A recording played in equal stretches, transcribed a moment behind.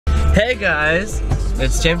Hey guys,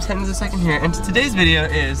 it's James Hennings II here, and today's video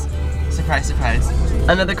is, surprise surprise,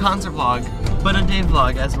 another concert vlog, but a day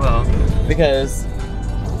vlog as well, because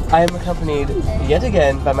I am accompanied yet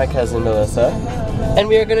again by my cousin Melissa, and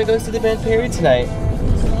we are gonna go see the band Perry tonight.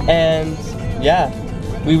 And yeah,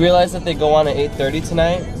 we realized that they go on at 8:30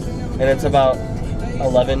 tonight, and it's about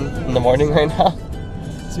 11 in the morning right now.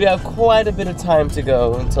 So we have quite a bit of time to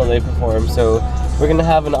go until they perform. So we're gonna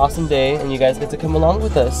have an awesome day, and you guys get to come along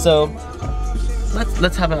with us. So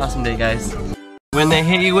let's have an awesome day, guys. When they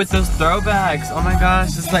hit you with those throwbacks, oh my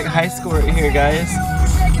gosh, it's like high school right here, guys.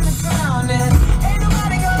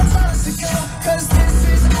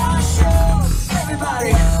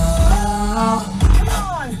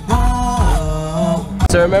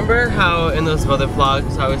 So remember how in those other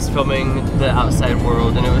vlogs I was filming the outside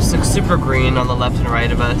world and it was like super green on the left and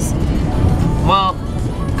right of us? Well,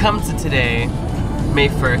 come to today, May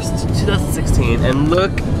 1st, 2016, and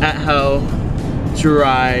look at how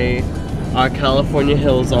dry our California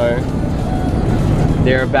hills are.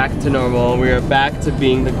 They are back to normal. We are back to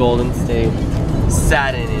being the Golden State.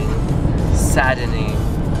 Saddening. Saddening.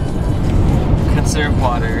 Conserve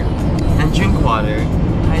water and drink water.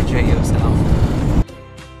 Hydrate yourself.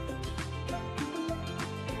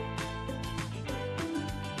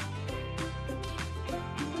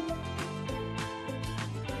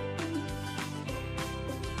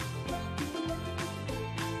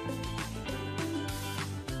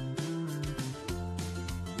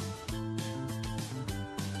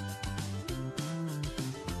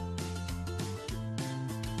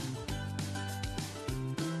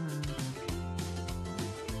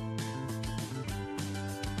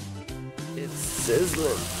 It's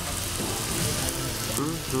sizzling.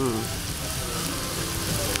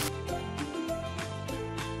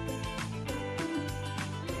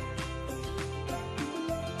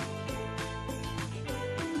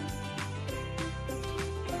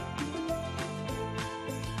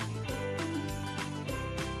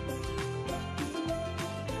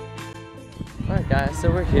 Alright guys, so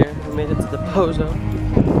we're here. We made it to the Pozo.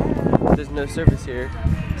 There's no service here.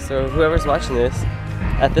 So whoever's watching this,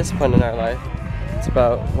 at this point in our life, it's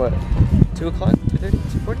about, what, 2 o'clock? 2:30?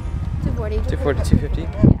 2:40? 2:40, 2:50?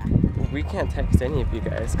 Yeah. We can't text any of you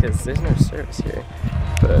guys because there's no service here.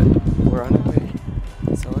 But we're on our way.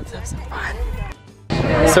 So let's have some fun.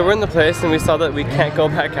 So we're in the place and we saw that we can't go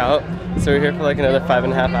back out. So we're here for like another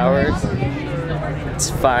 5.5 hours. It's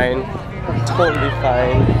fine. Totally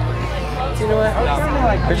fine. You know what?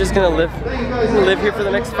 We're just gonna live here for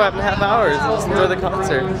the next 5.5 hours and just enjoy the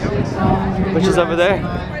concert, which is over there.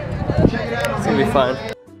 It's gonna be fun.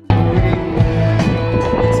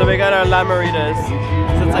 So we got our La Maritas.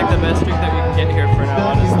 So it's like the best drink that we can get here for now,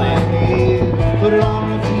 honestly.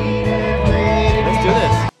 Let's do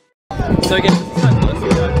this. So again, this is fun. Let's do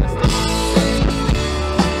it.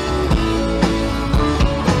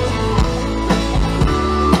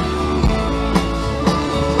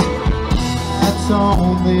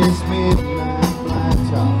 On this midnight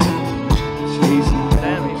top, chasing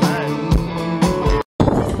that'd be fun.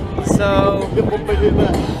 So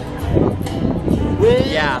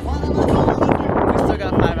yeah, we still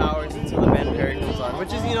got 5 hours until the band Perry comes on,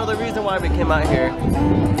 which is, you know, the reason why we came out here.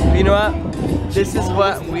 But you know what? This is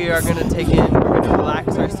what we are gonna take in. We're gonna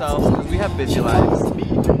relax ourselves because we have busy lives.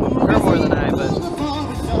 Her more than I, but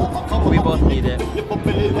we both need it.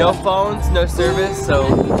 No phones, no service, so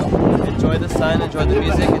enjoy the sun, enjoy the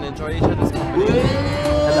music, and enjoy each other's company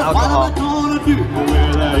and the alcohol. Let's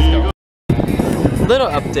go. Little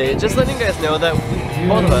update, just letting you guys know that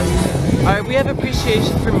both of us, we have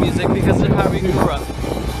appreciation for music because of how we grew up.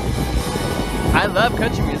 I love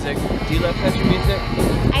country music. Do you love country music?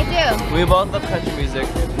 I do. We both love country music.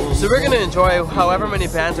 So we're gonna enjoy however many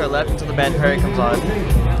bands are left until the band Perry comes on.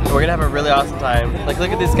 And we're gonna have a really awesome time. Like,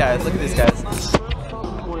 look at these guys, look at these guys.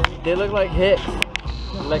 They look like hits.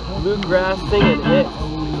 Like bluegrass singing hits.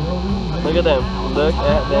 Look at them. Look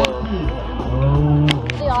at them.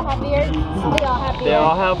 They all have beards? They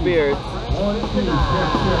all have beards.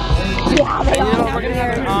 Yeah, they And you know, all we're gonna have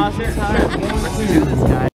have an beards. awesome time. Let's do this,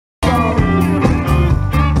 guys.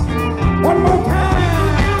 one more time.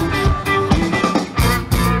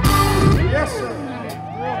 Yes, sir.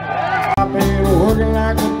 I've been working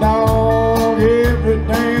like a dog every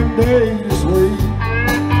damn day this week.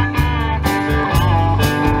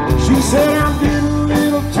 She said I'm getting a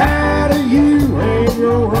little tired of you and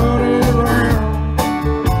you're running around.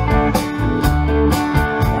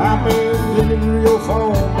 I've been looking through your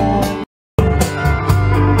phone, boy.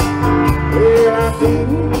 Well, I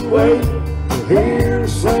didn't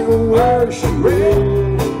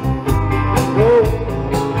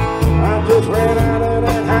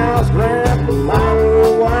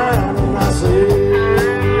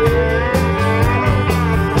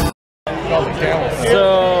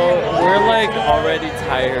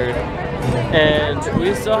tired. And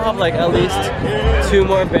we still have like at least 2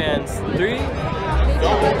 more bands.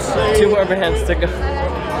 2 more bands to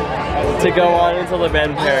go on until the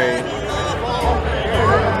band Perry.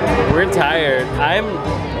 We're tired. I'm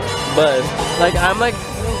buzzed. Like I'm like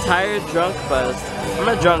tired, drunk, buzzed. I'm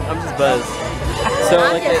not drunk, I'm just buzzed. So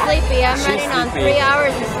I'm like just sleepy. I'm running on 3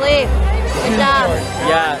 hours of sleep. Good job.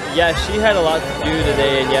 Yeah, she had a lot to do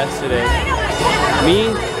today and yesterday.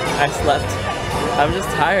 Me, I slept. I'm just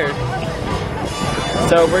tired.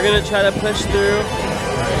 So we're gonna try to push through,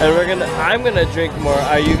 and I'm gonna drink more.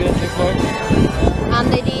 Are you gonna drink more? I'm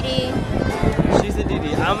the DD. She's the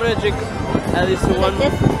DD. I'm gonna drink at least one. This one or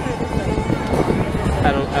this one?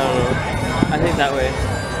 I don't know. I think that way.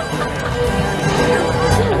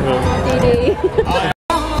 I don't know. DD.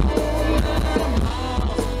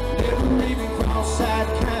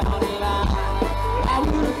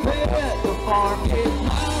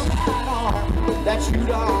 That you'd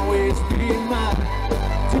always be mine.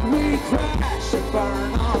 Did we crash and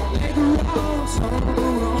burn on the ground?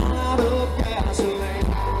 Turn out of gasoline.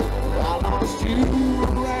 I lost you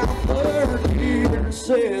around 13 and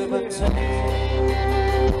 17.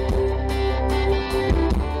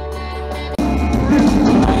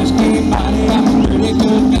 Money, I'm a really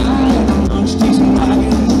good guy. Don't chase money,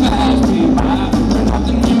 fast me by.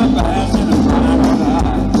 Nothing in my past and I'm trying to lie.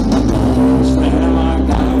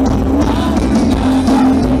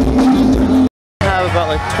 About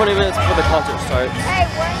like 20 minutes before the concert starts. Hey,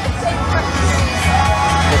 where's the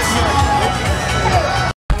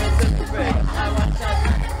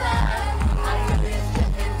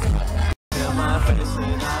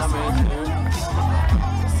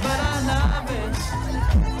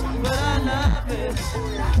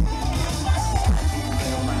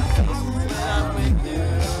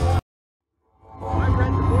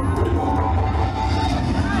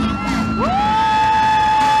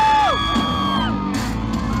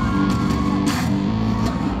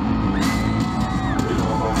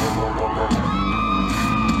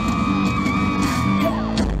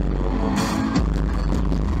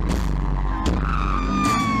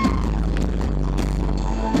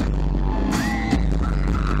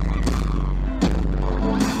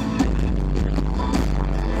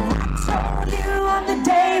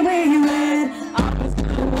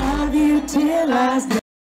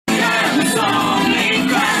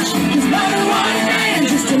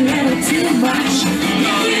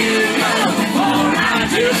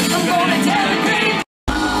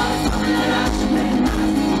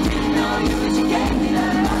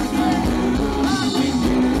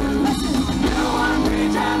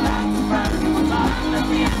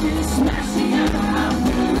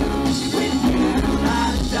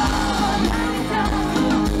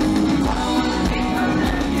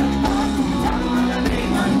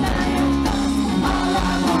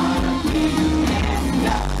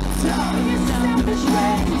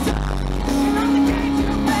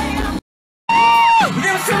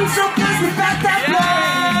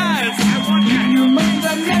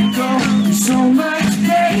so much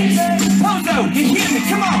days. Pozo, you hear me?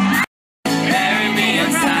 Come on. Bury me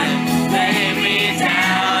inside, lay me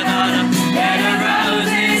down on a bed of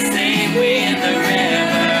roses, sink me in the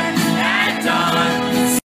river at dawn.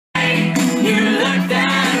 Say you look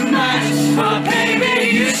that much, oh baby,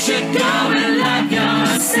 you should go and love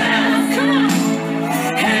yourself. Come on.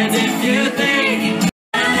 And if you think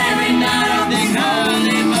every night I'll think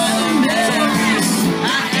holy mother Mary, I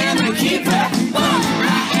am the keeper.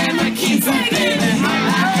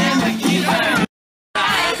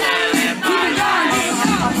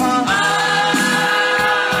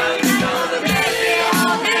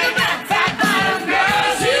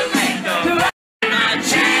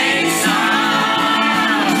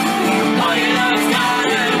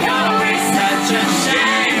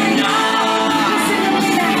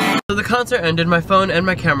 So the concert ended, my phone and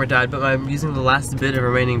my camera died, but I'm using the last bit of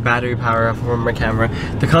remaining battery power from my camera.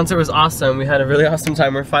 The concert was awesome, we had a really awesome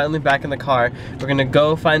time. We're finally back in the car. We're gonna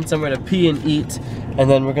go find somewhere to pee and eat, and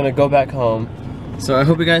then we're gonna go back home. So I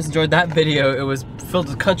hope you guys enjoyed that video. It was filled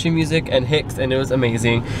with country music and hicks, and it was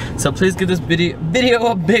amazing. So please give this video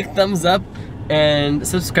a big thumbs up, and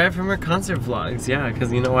subscribe for more concert vlogs. Yeah,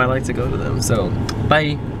 because you know I like to go to them. So,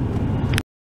 bye.